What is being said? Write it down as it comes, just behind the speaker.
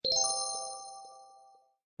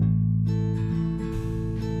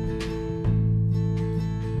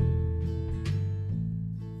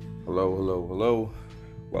Hello, hello, hello.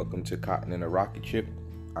 Welcome to Cotton and a Rocket Ship.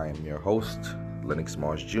 I am your host, Lennox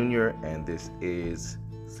Mars Jr., and this is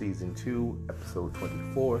Season 2, Episode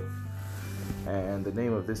 24. And the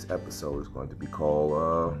name of this episode is going to be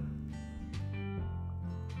called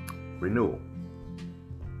Renewal.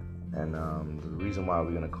 And the reason why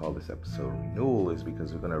we're going to call this episode Renewal is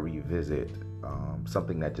because we're going to revisit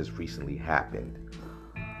something that just recently happened.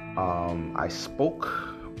 I spoke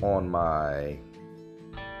on my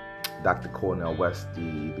Dr. Cornel West,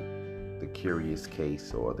 the curious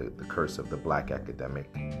case or the curse of the black academic,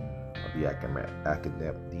 of the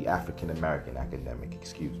African American academic,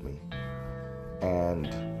 and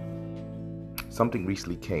something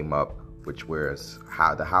recently came up, which was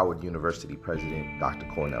how the Howard University president, Dr.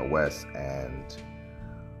 Cornel West, and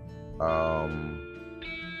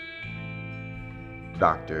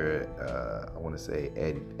Dr. I want to say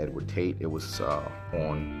Edward Tate. It was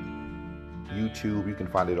on YouTube. You can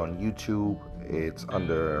find it on YouTube. It's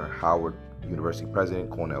under Howard University President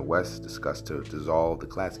Cornel West discussed to dissolve the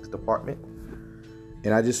classics department.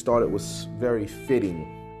 And I just thought it was very fitting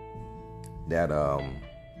that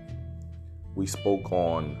we spoke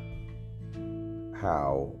on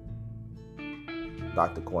how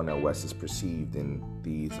Dr. Cornel West is perceived in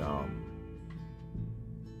these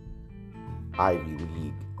Ivy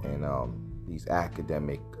League and these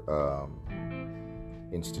academic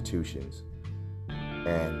institutions,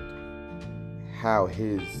 and how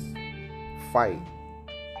his fight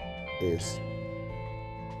is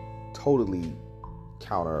totally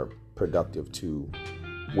counterproductive to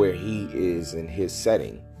where he is in his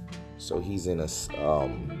setting. So he's in a,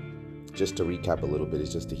 just to recap a little bit,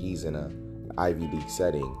 it's just that he's in an Ivy League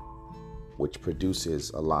setting, which produces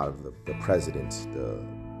a lot of the presidents, the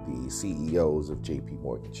CEOs of J.P.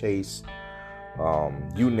 Morgan Chase,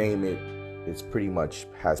 you name it. It's pretty much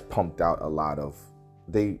has pumped out a lot of,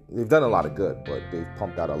 they've done a lot of good, but they've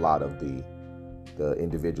pumped out a lot of the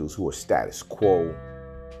individuals who are status quo,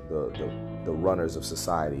 the runners of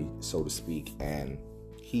society, so to speak. And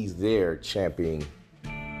he's there championing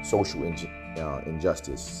social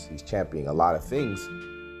injustice. He's championing a lot of things,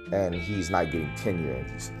 and he's not getting tenure in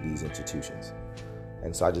these institutions.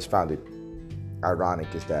 And so I just found it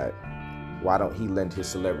ironic is that why don't he lend his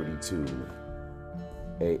celebrity to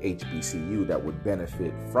a HBCU that would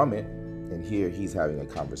benefit from it? And here he's having a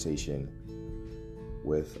conversation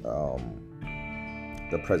with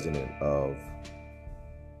the president of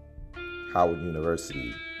Howard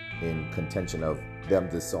University in contention of them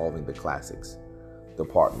dissolving the classics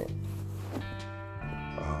department,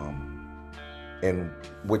 and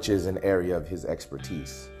which is an area of his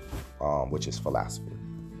expertise, which is philosophy.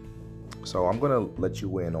 So I'm going to let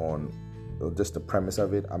you in on just the premise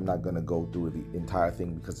of it. I'm not going to go through the entire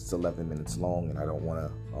thing because it's 11 minutes long, and I don't want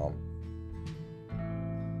to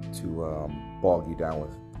bog you down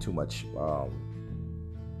with too much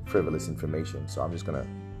frivolous information. So I'm just going to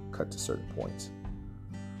cut to certain points.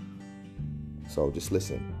 So just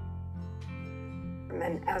listen.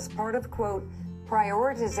 And as part of, quote,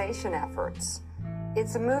 prioritization efforts,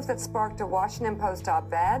 it's a move that sparked a Washington Post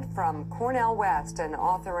op-ed from Cornel West and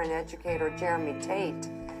author and educator Jeremy Tate,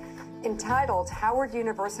 entitled "Howard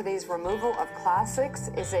University's Removal of Classics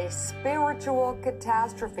is a Spiritual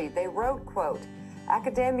Catastrophe." They wrote, quote,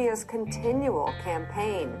 "Academia's continual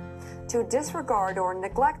campaign to disregard or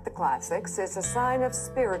neglect the classics is a sign of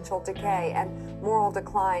spiritual decay and moral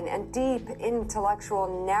decline and deep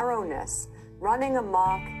intellectual narrowness running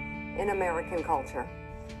amok in American culture.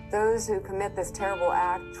 Those who commit this terrible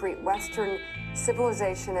act treat Western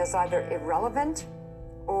civilization as either irrelevant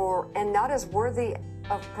and not as worthy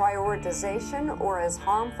of prioritization, or as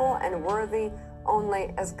harmful and worthy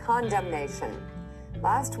only as condemnation."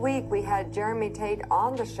 Last week, we had Jeremy Tate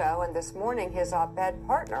on the show, and this morning, his op-ed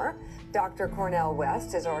partner, Dr. Cornel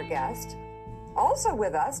West, is our guest. Also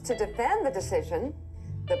with us to defend the decision,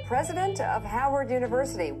 the president of Howard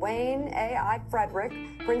University, Wayne A.I. Frederick.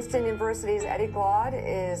 Princeton University's Eddie Glaude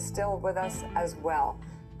is still with us as well.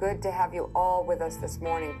 Good to have you all with us this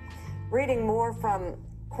morning. Reading more from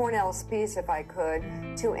Cornel's piece, if I could.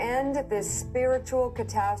 To end this spiritual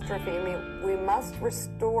catastrophe, we must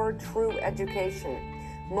restore true education,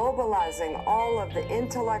 mobilizing all of the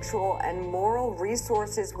intellectual and moral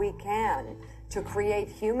resources we can to create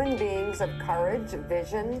human beings of courage,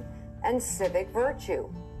 vision, and civic virtue.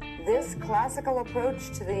 This classical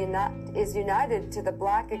approach is united to the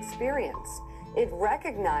Black experience. It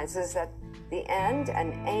recognizes that the end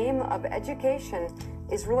and aim of education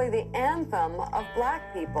is really the anthem of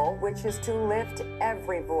Black people, which is to lift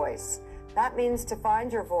every voice. That means to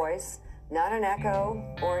find your voice, not an echo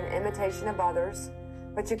or an imitation of others,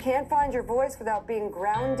 But you can't find your voice without being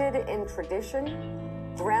grounded in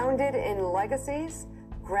tradition, grounded in legacies,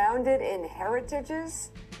 grounded in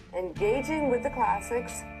heritages, engaging with the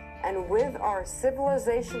classics and with our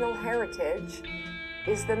civilizational heritage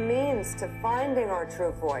is the means to finding our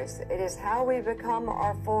true voice. It is how we become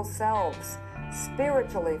our full selves,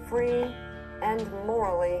 spiritually free and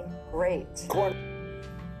morally great.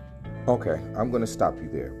 Okay, I'm going to stop you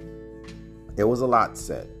there. It was a lot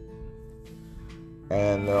said.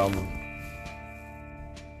 And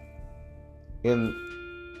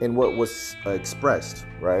in what was expressed,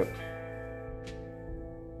 right?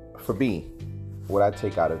 For me, what I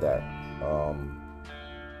take out of that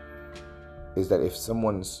is that if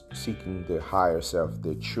someone's seeking their higher self,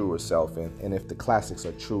 their truer self, and if the classics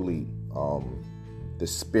are truly the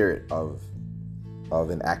spirit of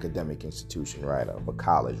an academic institution, right, of a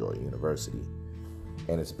college or a university,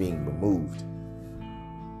 and it's being removed,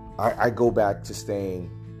 I go back to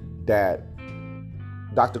saying that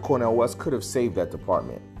Dr. Cornel West could have saved that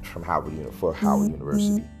department from Howard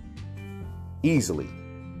University easily.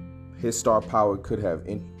 His star power could have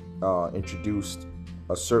introduced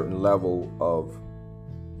a certain level of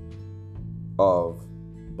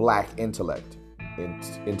black intellect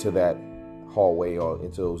into that hallway or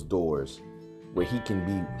into those doors, where he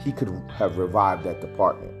could have revived that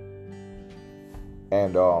department.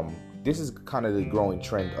 And this is kind of the growing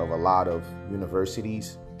trend of a lot of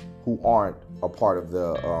universities who aren't a part of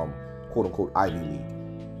the quote-unquote Ivy League.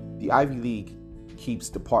 The Ivy League keeps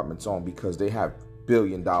departments on because they have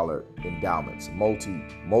billion-dollar endowments,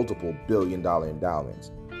 multiple billion-dollar endowments.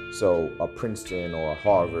 So a Princeton or a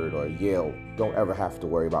Harvard or a Yale don't ever have to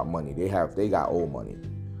worry about money. They got old money.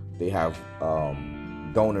 They have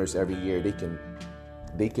donors every year. They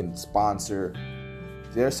can sponsor.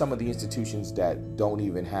 There are some of the institutions that don't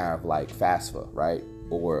even have like FAFSA, right?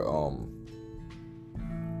 Or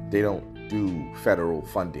they don't do federal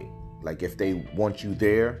funding. Like if they want you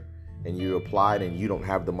there and you applied and you don't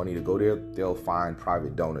have the money to go there, they'll find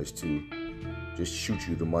private donors to just shoot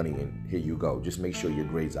you the money and here you go. Just make sure your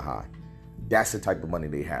grades are high. That's the type of money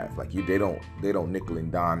they have. Like they don't nickel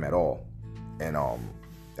and dime at all. And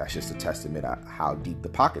that's just a testament of how deep the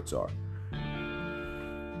pockets are.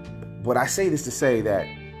 But I say this to say that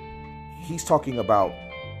he's talking about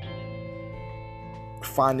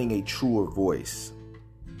finding a truer voice,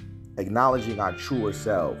 acknowledging our truer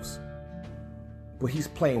selves, but he's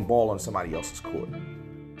playing ball on somebody else's court.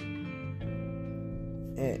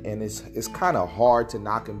 And it's kind of hard to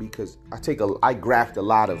knock him because I graphed a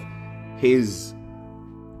lot of his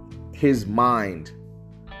mind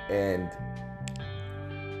and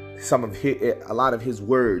a lot of his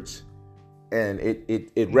words, and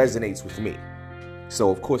it resonates with me. So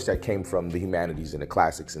of course that came from the humanities and the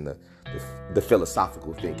classics and the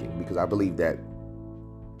philosophical thinking, because I believe that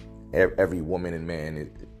every woman and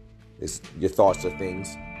man is your thoughts are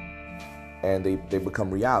things, and they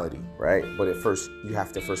become reality, right? But at first you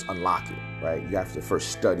have to first unlock it, right? You have to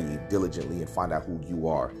first study diligently and find out who you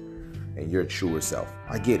are and your truer self.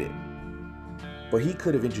 I get it, but he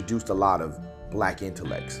could have introduced a lot of black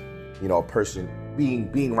intellects. You know, a person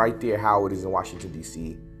being right there, Howard is in Washington,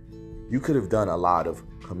 D.C., you could have done a lot of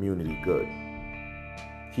community good.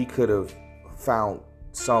 He could have found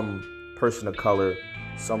some person of color,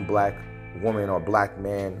 some black woman or black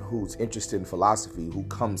man who's interested in philosophy, who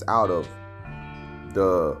comes out of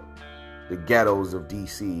the ghettos of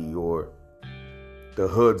D.C. or the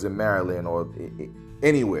hoods in Maryland or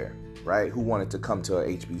anywhere, right? Who wanted to come to a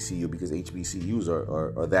HBCU, because HBCUs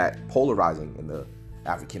are that polarizing in the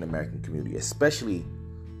African American community, especially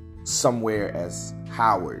somewhere as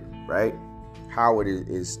Howard, right? Howard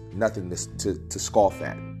is nothing to scoff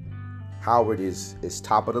at. Howard is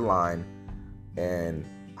top of the line, and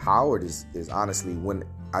Howard is honestly, when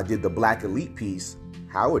I did the Black Elite piece,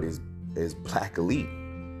 Howard is Black Elite.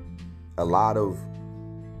 A lot of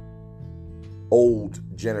old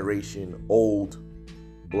generation, old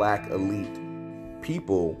Black elite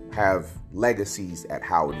people have legacies at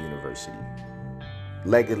Howard University.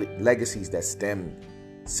 Legacies that stem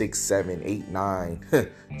 6, 7, 8, 9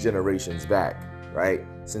 generations back, right?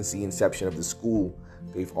 Since the inception of the school,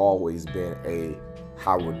 they've always been a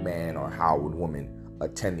Howard man or Howard woman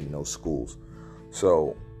attending those schools.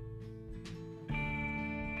 So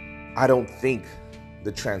I don't think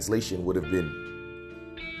the translation would have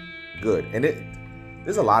been good. And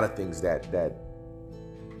there's a lot of things that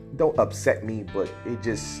don't upset me, but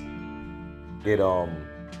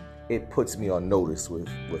it puts me on notice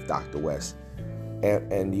with Dr. West.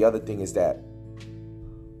 And the other thing is that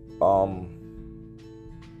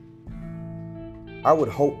I would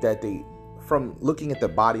hope that from looking at the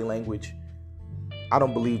body language, I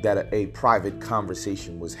don't believe that a private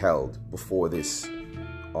conversation was held before this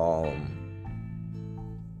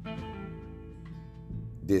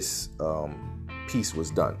piece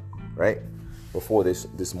was done, right? Before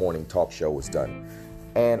this morning talk show was done.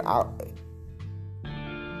 And I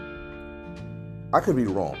could be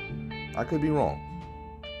wrong.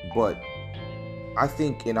 But I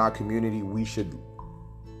think in our community, we should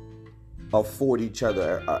afford each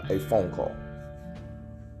other a phone call,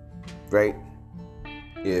 right?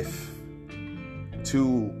 If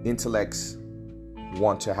two intellects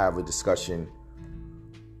want to have a discussion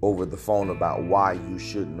over the phone about why you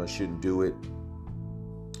shouldn't or shouldn't do it,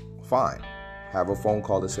 fine. Have a phone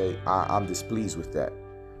call to say, I'm displeased with that.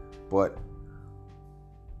 But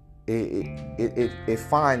it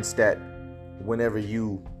finds that whenever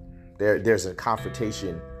there's a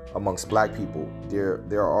confrontation amongst black people,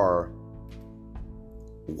 there are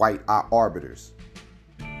white arbiters,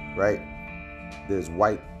 right? There's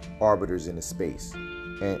white arbiters in the space,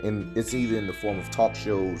 and it's either in the form of talk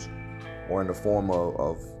shows or in the form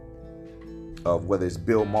of whether it's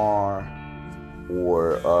Bill Maher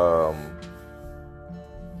or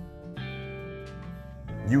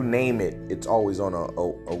you name it, it's always on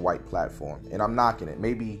a white platform. And I'm knocking it.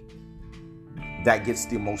 Maybe that gets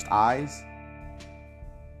the most eyes,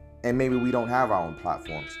 and maybe we don't have our own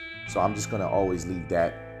platforms. So I'm just going to always leave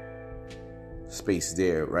that space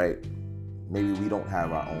there, right? Maybe we don't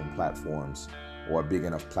have our own platforms or a big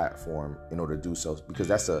enough platform in order to do so, because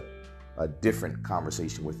that's a different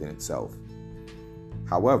conversation within itself.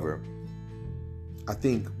 However, I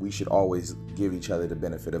think we should always give each other the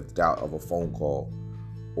benefit of the doubt of a phone call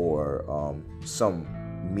or some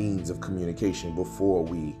means of communication before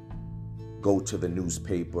we go to the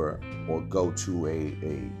newspaper or go to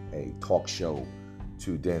a talk show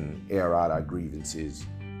to then air out our grievances.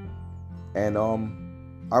 And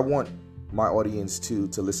I want my audience to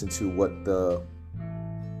listen to what the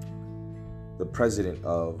president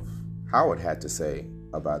of Howard had to say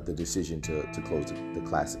about the decision to close the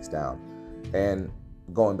classics down. And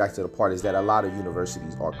going back to the part is that a lot of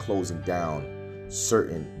universities are closing down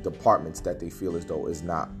certain departments that they feel as though is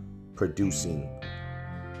not producing.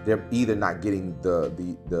 They're either not getting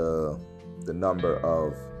the number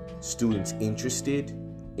of students interested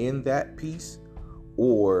in that piece,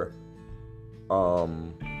 or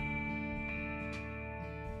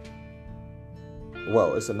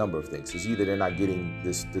well, it's a number of things. It's either they're not getting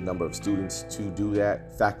the number of students to do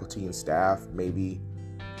that, faculty and staff maybe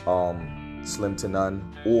slim to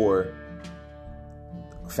none, or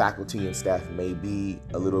faculty and staff may be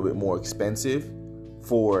a little bit more expensive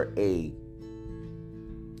for a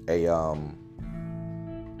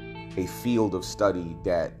field of study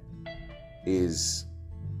that is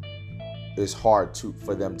hard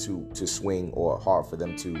for them to swing, or hard for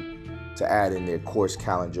them to add in their course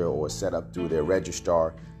calendar or set up through their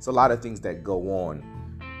registrar. It's a lot of things that go on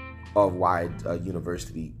of why a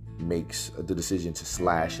university makes the decision to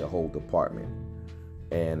slash a whole department,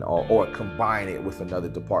 and or combine it with another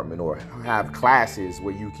department, or have classes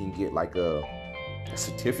where you can get like a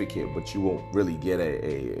certificate, but you won't really get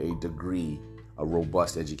a degree, a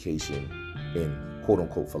robust education in quote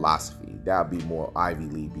unquote philosophy. That would be more Ivy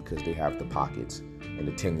League, because they have the pockets and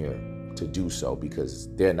the tenure to do so,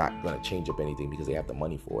 because they're not going to change up anything because they have the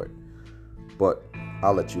money for it. But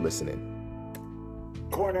I'll let you listen in.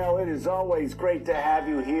 Cornel, it is always great to have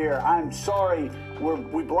you here. I'm sorry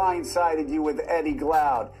we blindsided you with Eddie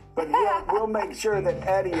Glaude, but we'll make sure that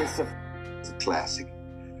Eddie is... It's a classic.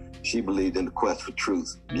 She believed in the quest for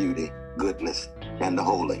truth, beauty, goodness, and the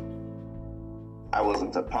holy. I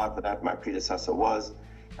wasn't a part of that. My predecessor was,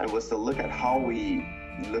 and was to look at how we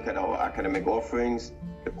look at our academic offerings,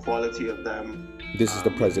 the quality of them. This is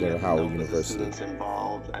the president of Howard University. Students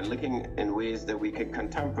involved, and looking in ways that we can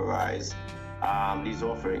contemporize these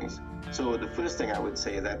offerings. So the first thing I would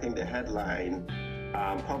say is I think the headline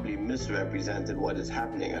probably misrepresented what is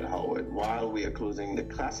happening at Howard. While we are closing the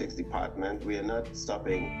classics department, we are not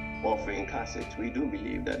stopping offering classics. We do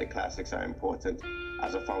believe that the classics are important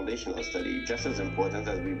as a foundational study, just as important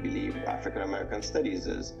as we believe African American studies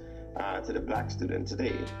is to the black student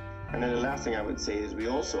today. And then the last thing I would say is we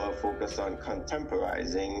also are focused on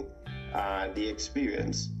contemporizing the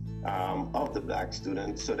experience of the black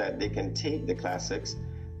student so that they can take the classics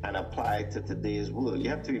and apply it to today's world. You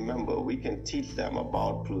have to remember, we can teach them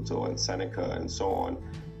about Pluto and Seneca and so on,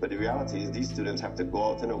 but the reality is these students have to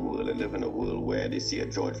go out in the world and live in a world where they see a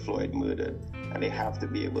George Floyd murdered, and they have to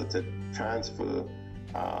be able to transfer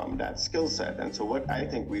that skill set. And so what I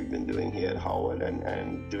think we've been doing here at Howard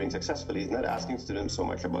and doing successfully is not asking students so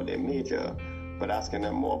much about their major, but asking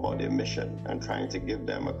them more about their mission and trying to give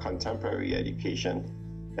them a contemporary education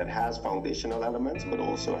that has foundational elements, but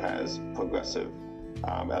also has progressive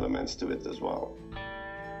elements to it as well.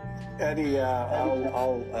 Eddie,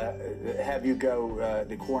 I'll have you go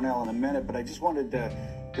to Cornell in a minute, but I just wanted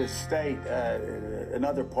to state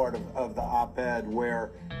another part of the op-ed where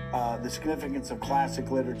the significance of classic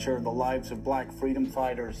literature, the lives of black freedom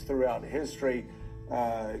fighters throughout history.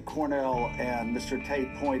 Cornell and Mr.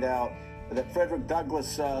 Tate point out that Frederick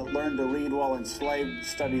Douglass learned to read while enslaved,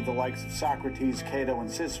 studied the likes of Socrates, Cato, and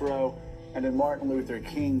Cicero. And in Martin Luther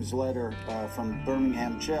King's letter from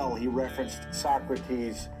Birmingham jail, he referenced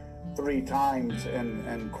Socrates 3 times,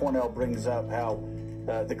 and Cornell brings up how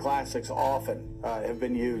the classics often have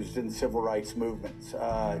been used in civil rights movements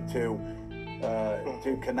to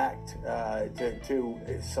connect to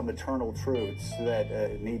some eternal truths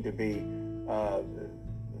that need to be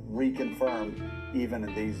reconfirmed even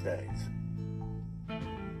in these days.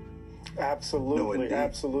 Absolutely, No,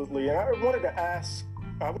 absolutely. And I wanted to ask.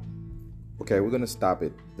 Okay, we're gonna stop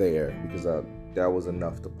it there because that was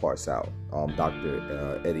enough to parse out.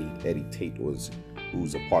 Dr. Eddie Tate who's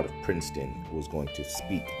a part of Princeton, was going to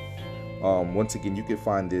speak. Once again, you can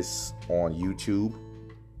find this on YouTube.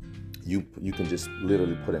 You can just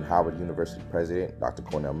literally put in Howard University President Dr.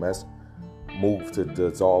 Cornel West, move to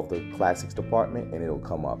dissolve the classics department, and it'll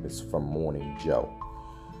come up. It's from Morning Joe.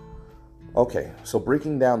 Okay, so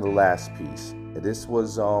breaking down the last piece, this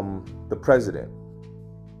was the president,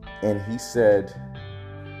 and he said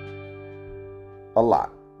a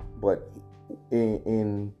lot, but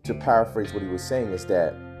in to paraphrase what he was saying is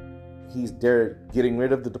that they're getting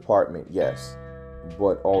rid of the department, yes,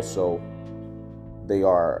 but also they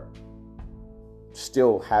are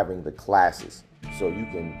still having the classes. So you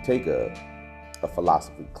can take a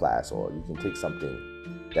philosophy class, or you can take something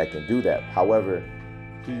that can do that. However,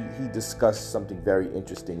 he discussed something very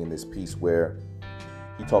interesting in this piece where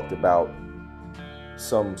he talked about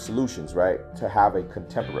some solutions, right, to have a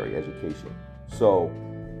contemporary education. So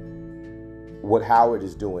what Howard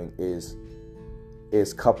is doing is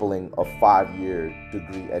coupling a 5-year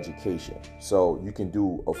degree education. So you can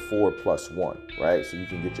do a 4+1, right? So you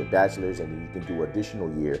can get your bachelor's, and then you can do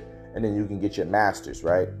additional year, and then you can get your master's,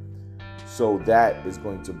 right? So that is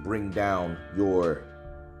going to bring down your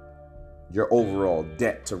overall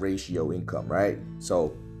debt to ratio income, right?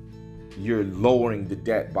 So you're lowering the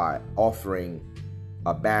debt by offering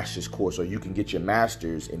a master's course, or you can get your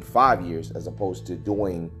master's in 5 years as opposed to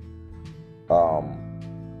doing 4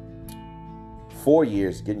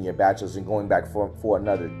 years, getting your bachelor's and going back for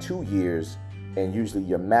another 2 years. And usually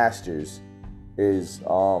your master's is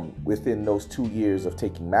within those 2 years of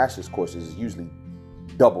taking master's courses is usually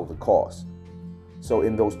double the cost. So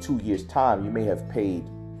in those 2 years' time, you may have paid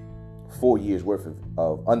 4 years worth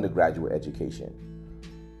of undergraduate education.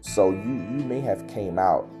 So you may have came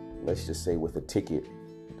out, let's just say, with a ticket,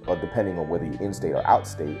 or depending on whether you're in-state or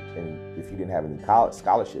out-state, and if you didn't have any college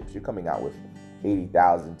scholarships, you're coming out with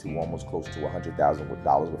 $80,000 to almost close to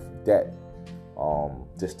 $100,000 worth of debt,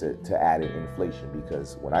 just to add in inflation.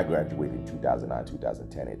 Because when I graduated in 2009,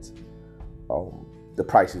 2010, it's the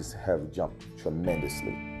prices have jumped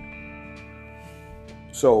tremendously.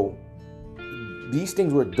 So these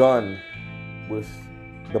things were done with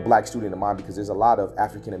the black student in mind, because there's a lot of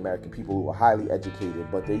African American people who are highly educated,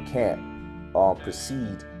 but they can't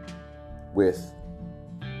proceed with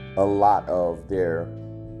a lot of their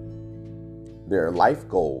life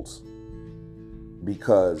goals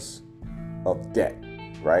because of debt,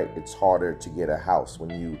 right? It's harder to get a house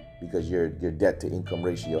because your debt to income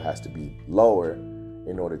ratio has to be lower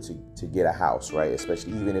in order to get a house, right?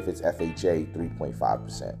 Especially even if it's FHA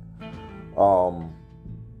 3.5%.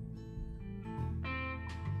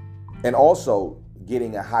 And also,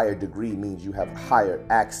 getting a higher degree means you have higher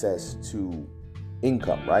access to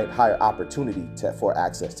income, right? Higher opportunity for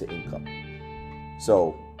access to income.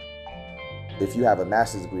 So if you have a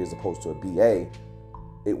master's degree as opposed to a BA,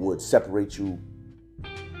 it would separate you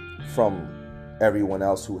from everyone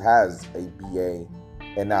else who has a BA,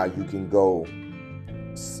 and now you can go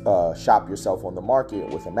shop yourself on the market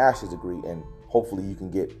with a master's degree, and hopefully you can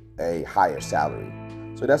get a higher salary.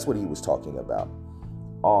 So that's what he was talking about.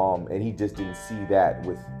 And he just didn't see that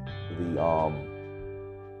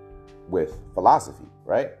with philosophy,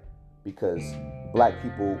 right? Because black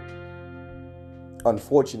people,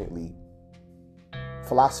 unfortunately,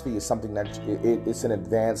 philosophy is something that it's an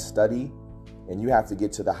advanced study, and you have to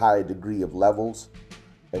get to the higher degree of levels,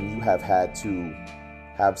 and you have had to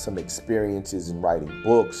have some experiences in writing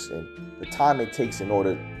books, and the time it takes in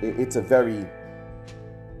order, it's a very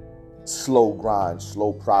slow grind,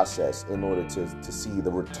 slow process in order to see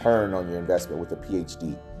the return on your investment with a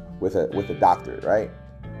PhD, with a doctorate, right?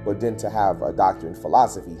 But then to have a doctor in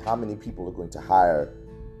philosophy, how many people are going to hire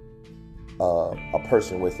a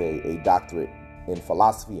person with a doctorate in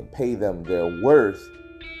philosophy and pay them their worth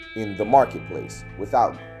in the marketplace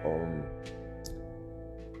without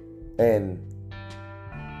and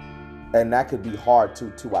that could be hard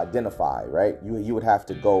to identify, right? You would have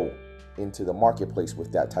to go into the marketplace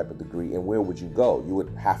with that type of degree, and where would you go? You would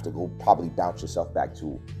have to go probably bounce yourself back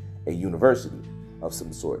to a university of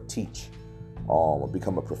some sort, teach, or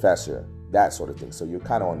become a professor, that sort of thing. So you're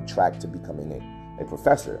kind of on track to becoming a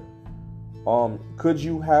professor. Could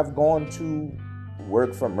you have gone to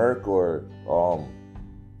work for Merck or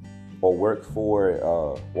work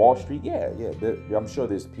for Wall Street? Yeah. I'm sure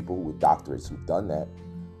there's people with doctorates who've done that.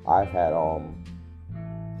 I've had a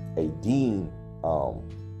dean,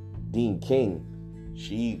 Dean King.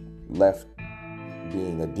 She left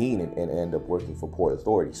being a dean and ended up working for Port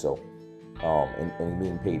Authority. So, and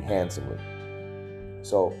being paid handsomely.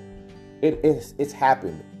 So, it's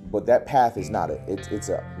happened. But that path is not it's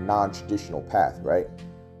a non-traditional path, right?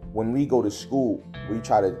 When we go to school, we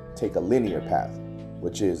try to take a linear path,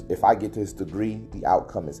 which is if I get this degree, the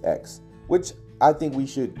outcome is X, which I think we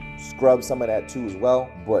should scrub some of that too as well.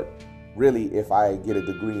 But really, if I get a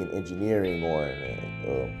degree in engineering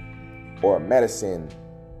or medicine,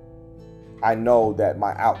 I know that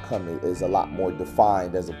my outcome is a lot more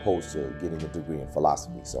defined as opposed to getting a degree in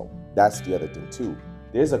philosophy. So that's the other thing too.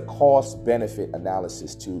 There's a cost-benefit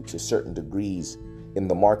analysis to certain degrees in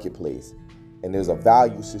the marketplace, and there's a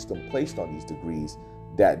value system placed on these degrees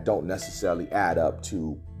that don't necessarily add up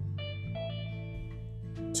to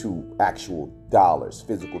actual dollars,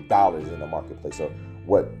 physical dollars in the marketplace, or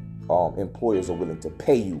what employers are willing to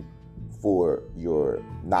pay you for your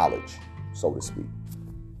knowledge, so to speak.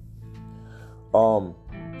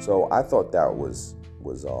 So I thought that was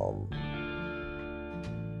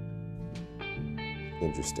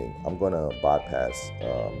interesting. I'm gonna bypass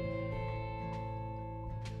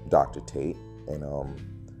Dr. Tate, and I'm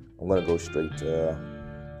gonna go straight to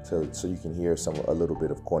so you can hear a little bit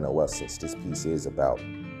of Cornel West, since this piece is about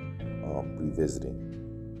revisiting.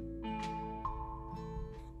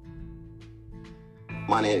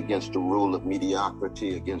 Money against the rule of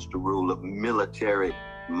mediocrity, against the rule of military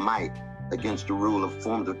might, against the rule of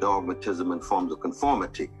forms of dogmatism and forms of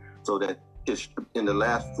conformity, so that in the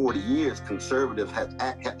last 40 years, conservatives have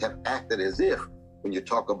acted as if, when you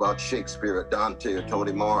talk about Shakespeare or Dante or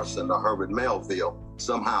Toni Morrison or Herbert Melville,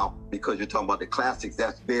 somehow, because you're talking about the classics,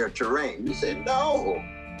 that's their terrain. You say, no,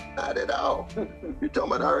 not at all. You're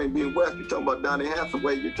talking about R&B West, you're talking about Donny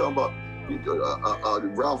Hathaway, you're talking about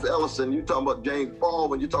Ralph Ellison, you're talking about James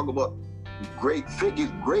Baldwin, you're talking about great figures.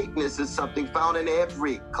 Greatness is something found in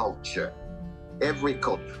every culture. Every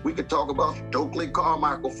culture. We could talk about Stokely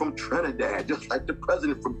Carmichael from Trinidad, just like the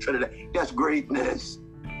president from Trinidad. That's greatness.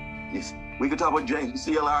 We could talk about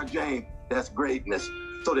CLR James. That's greatness.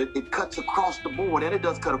 So that it cuts across the board, and it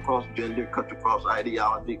does cut across gender, cuts across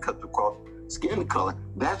ideology, cuts across skin color.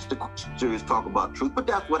 That's the serious talk about truth. But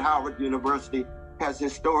that's what Howard University has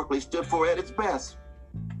historically stood for at its best.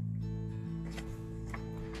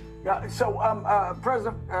 Yeah, so,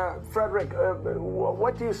 President Frederick,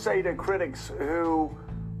 what do you say to critics who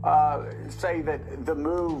say that the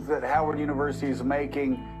move that Howard University is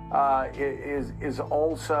making is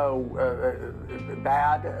also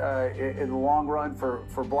bad in the long run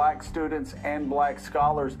for black students and black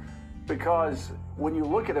scholars? Because when you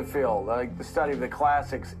look at a field like the study of the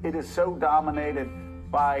classics, it is so dominated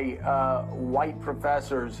by white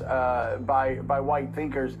professors, by white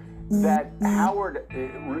thinkers, that Howard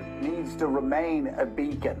needs to remain a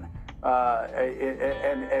beacon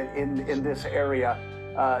in this area,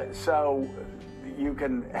 so you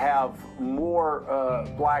can have more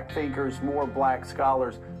black thinkers, more black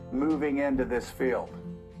scholars moving into this field.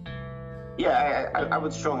 Yeah, I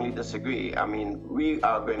would strongly disagree. I mean, we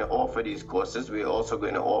are going to offer these courses. We're also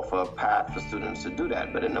going to offer a path for students to do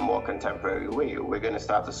that, but in a more contemporary way. We're going to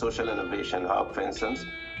start a social innovation hub, for instance,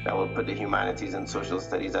 that will put the humanities and social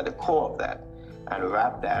studies at the core of that, and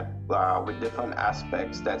wrap that with different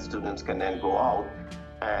aspects that students can then go out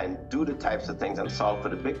and do the types of things and solve for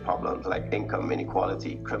the big problems like income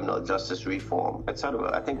inequality, criminal justice reform, etc.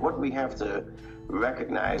 I think what we have to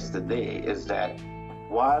recognize today is that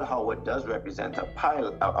while Howard does represent a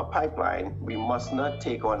pipeline, we must not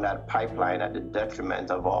take on that pipeline at the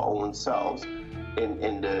detriment of our own selves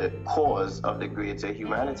in the cause of the greater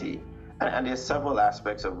humanity. And there's several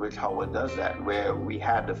aspects of which Howard does that, where we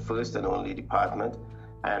had the first and only department,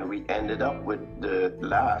 and we ended up with the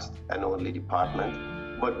last and only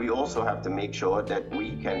department, but we also have to make sure that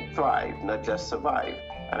we can thrive, not just survive.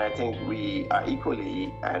 And I think we are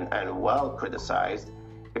equally and well criticized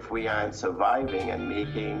if we aren't surviving and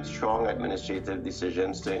making strong administrative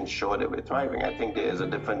decisions to ensure that we're thriving. I think there is a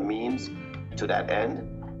different means to that end,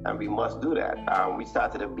 and we must do that. We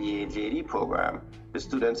started a BA-JD program. The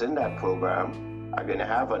students in that program are going to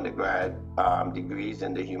have undergrad degrees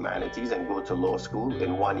in the humanities and go to law school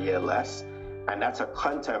in 1 year less. And that's a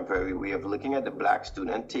contemporary way of looking at the Black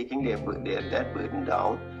student, taking their debt burden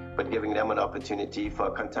down, but giving them an opportunity for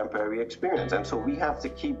a contemporary experience. And so we have to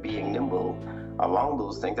keep being nimble along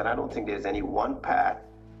those things. And I don't think there's any one path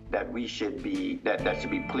that we should be, that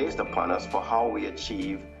should be placed upon us for how we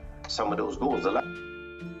achieve some of those goals.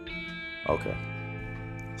 Okay.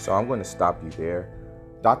 So I'm going to stop you there.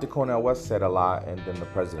 Dr. Cornel West said a lot, and then the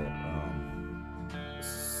president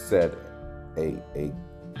said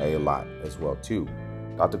a lot as well too.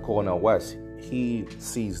 Dr. Cornel West, he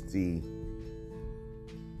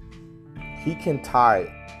can tie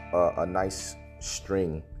a nice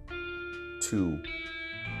string to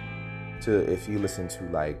if you listen to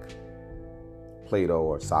like Plato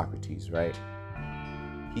or Socrates, right?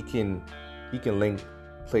 He can link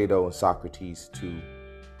Plato and Socrates to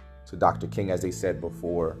Dr. King, as they said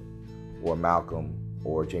before, or Malcolm,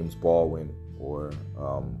 or James Baldwin, or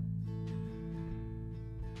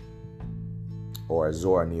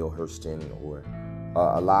Zora Neale Hurston, or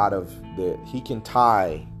a lot of he can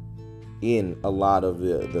tie in a lot of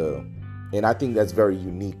the, and I think that's very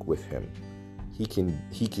unique with him. He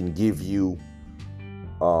can give you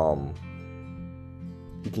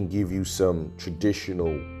some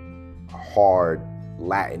traditional hard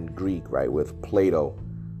Latin Greek, right, with Plato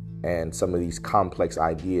and some of these complex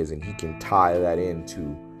ideas, and he can tie that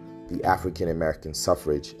into the African American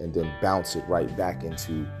suffrage and then bounce it right back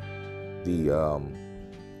into the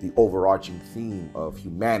overarching theme of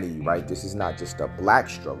humanity, right? This is not just a Black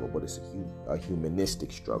struggle, but it's a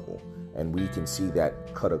humanistic struggle, and we can see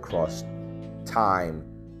that cut across time,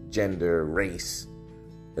 gender, race,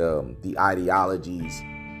 the ideologies,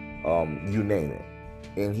 you name it.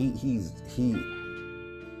 And he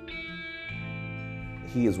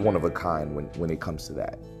is one of a kind when it comes to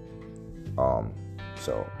that.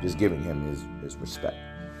 So just giving him his respect.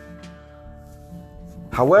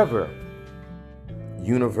 However,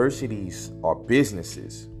 universities are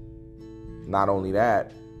businesses. Not only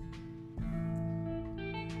that,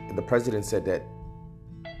 the president said that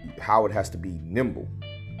Howard has to be nimble.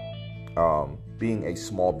 Being a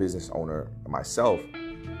small business owner myself,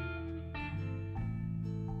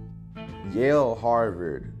 Yale,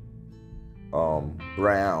 Harvard,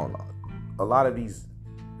 Brown, a lot of these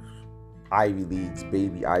Ivy Leagues,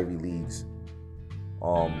 baby Ivy Leagues,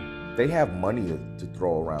 they have money to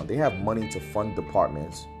throw around. They have money to fund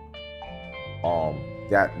departments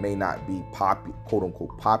that may not be quote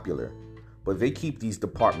unquote popular, but they keep these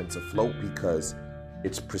departments afloat because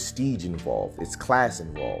it's prestige involved, it's class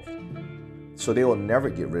involved. So they will never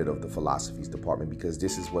get rid of the philosophies department because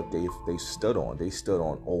this is what they stood on. They stood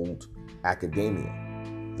on old academia,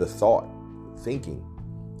 the thought, thinking,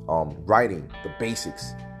 writing, the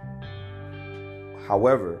basics.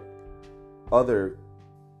 However, other,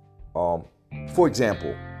 for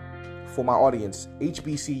example, for my audience,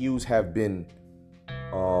 HBCUs have been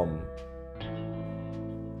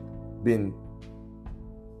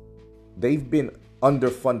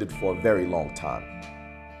underfunded for a very long time.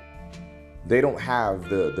 They don't have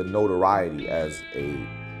the notoriety as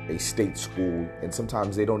a state school, and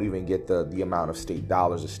sometimes they don't even get the amount of state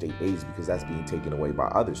dollars or state aids because that's being taken away by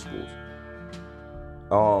other schools.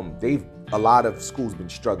 A lot of schools been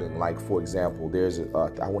struggling. Like, for example, there's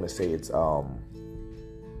I want to say it's I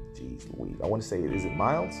want to say is it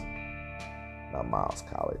Miles? Not Miles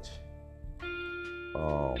College.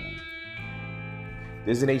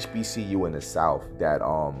 There's an HBCU in the South that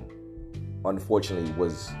unfortunately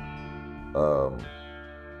was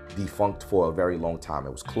defunct for a very long time.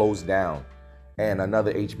 It was closed down, and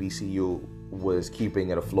another HBCU was keeping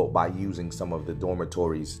it afloat by using some of the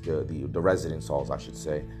dormitories, the residence halls, I should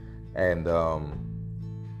say, and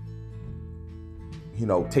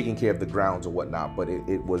taking care of the grounds or whatnot. But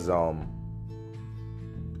it was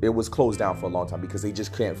closed down for a long time because they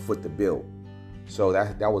just can't foot the bill. So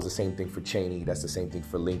that was the same thing for Cheney. That's the same thing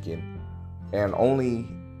for Lincoln, and only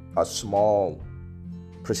a small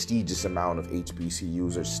prestigious amount of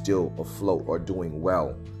HBCUs are still afloat or doing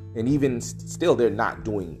well. And even still, they're not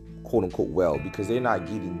doing quote unquote well because they're not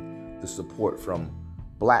getting the support from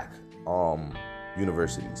Black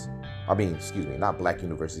universities. Not Black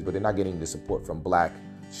universities, but they're not getting the support from Black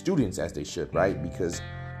students as they should, right? Because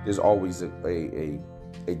there's always a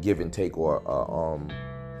give and take or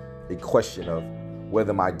a question of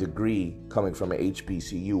whether my degree coming from an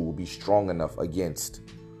HBCU will be strong enough against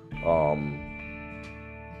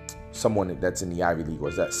someone that's in the Ivy League, or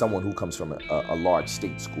is that someone who comes from a large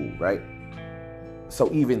state school, right? So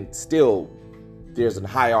even still, there's a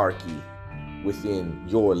hierarchy within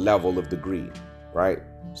your level of degree, right?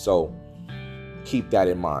 So keep that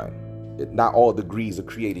in mind. Not all degrees are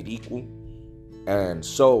created equal. And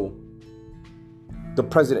so the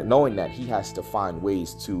president, knowing that, he has to find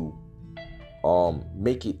ways to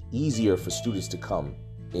make it easier for students to come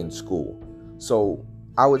in school. So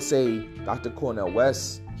I would say Dr. Cornel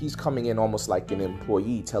West, he's coming in almost like an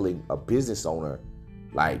employee telling a business owner,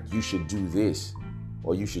 like, you should do this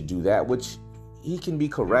or you should do that, which he can be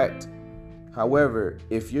correct. However,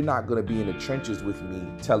 if you're not going to be in the trenches with me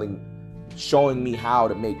showing me how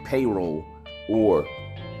to make payroll, or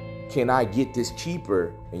can I get this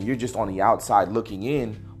cheaper, and you're just on the outside looking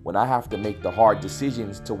in when I have to make the hard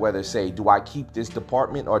decisions to whether, say, do I keep this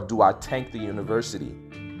department or do I tank the university,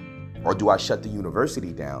 or do I shut the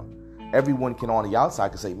university down? Everyone can on the outside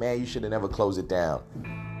can say, man, you should have never closed it down.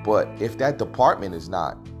 But if that department is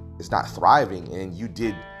not thriving, and you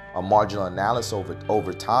did a marginal analysis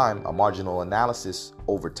over time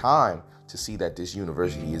to see that this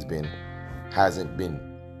university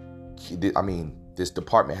this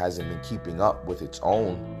department hasn't been keeping up with its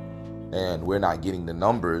own, and we're not getting the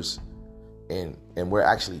numbers, and we're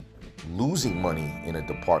actually losing money in a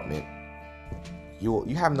department, you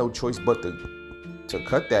have no choice but to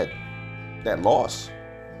cut that loss,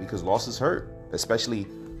 because losses hurt, especially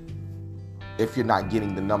if you're not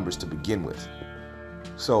getting the numbers to begin with.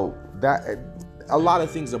 So that a lot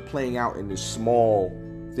of things are playing out in this small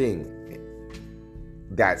thing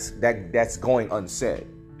that's going unsaid.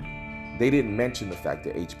 They didn't mention the fact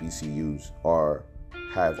that HBCUs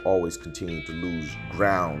have always continued to lose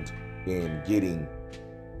ground in getting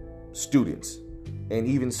students. And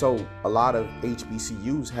even so, a lot of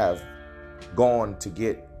HBCUs have gone to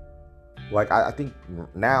get, like, I think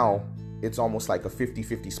now it's almost like a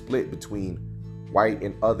 50-50 split between white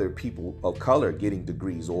and other people of color getting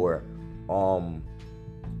degrees, or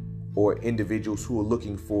individuals who are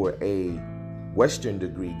looking for a Western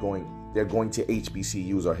degree they're going to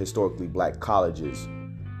HBCUs, or historically black colleges,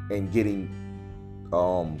 and getting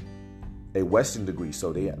a Western degree.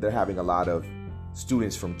 So they're having a lot of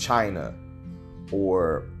students from China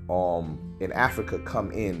or in Africa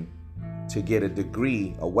come in to get a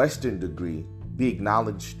degree, a Western degree, be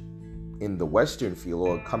acknowledged in the Western field,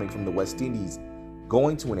 or coming from the West Indies,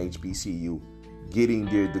 going to an HBCU, getting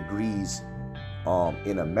their degrees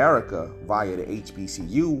in America via the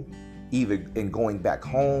HBCU, either in going back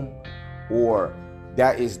home, or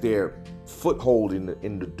that is their foothold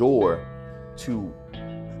in the door to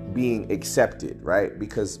being accepted, right?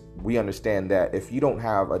 Because we understand that if you don't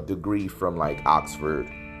have a degree from like Oxford,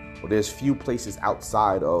 or there's few places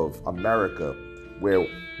outside of America where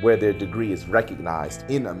their degree is recognized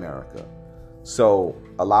in America. So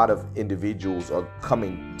a lot of individuals are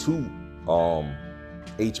coming to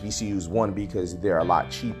HBCUs, one, because they're a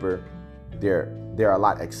lot cheaper, they're a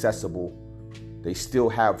lot accessible, they still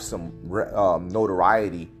have some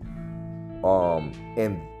notoriety,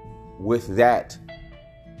 and with that,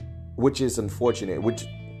 which is unfortunate, which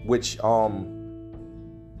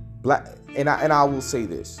black, and I will say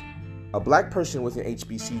this, a black person with an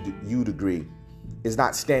HBCU degree is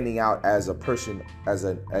not standing out as a person, as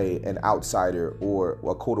an outsider or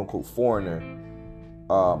a quote unquote foreigner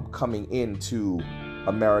coming into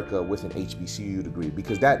America with an HBCU degree,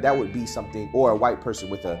 because that would be something, or a white person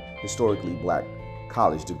with a historically black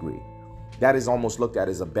college degree. That is almost looked at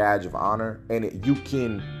as a badge of honor, and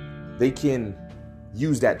they can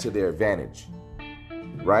use that to their advantage,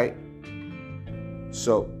 right?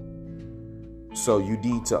 So you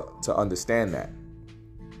need to understand that.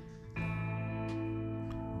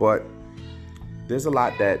 But there's a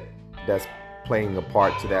lot that's playing a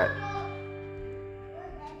part to that.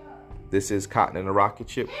 This is Cotton and a Rocket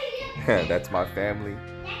Ship. That's my family.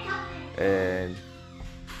 And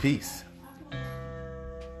peace.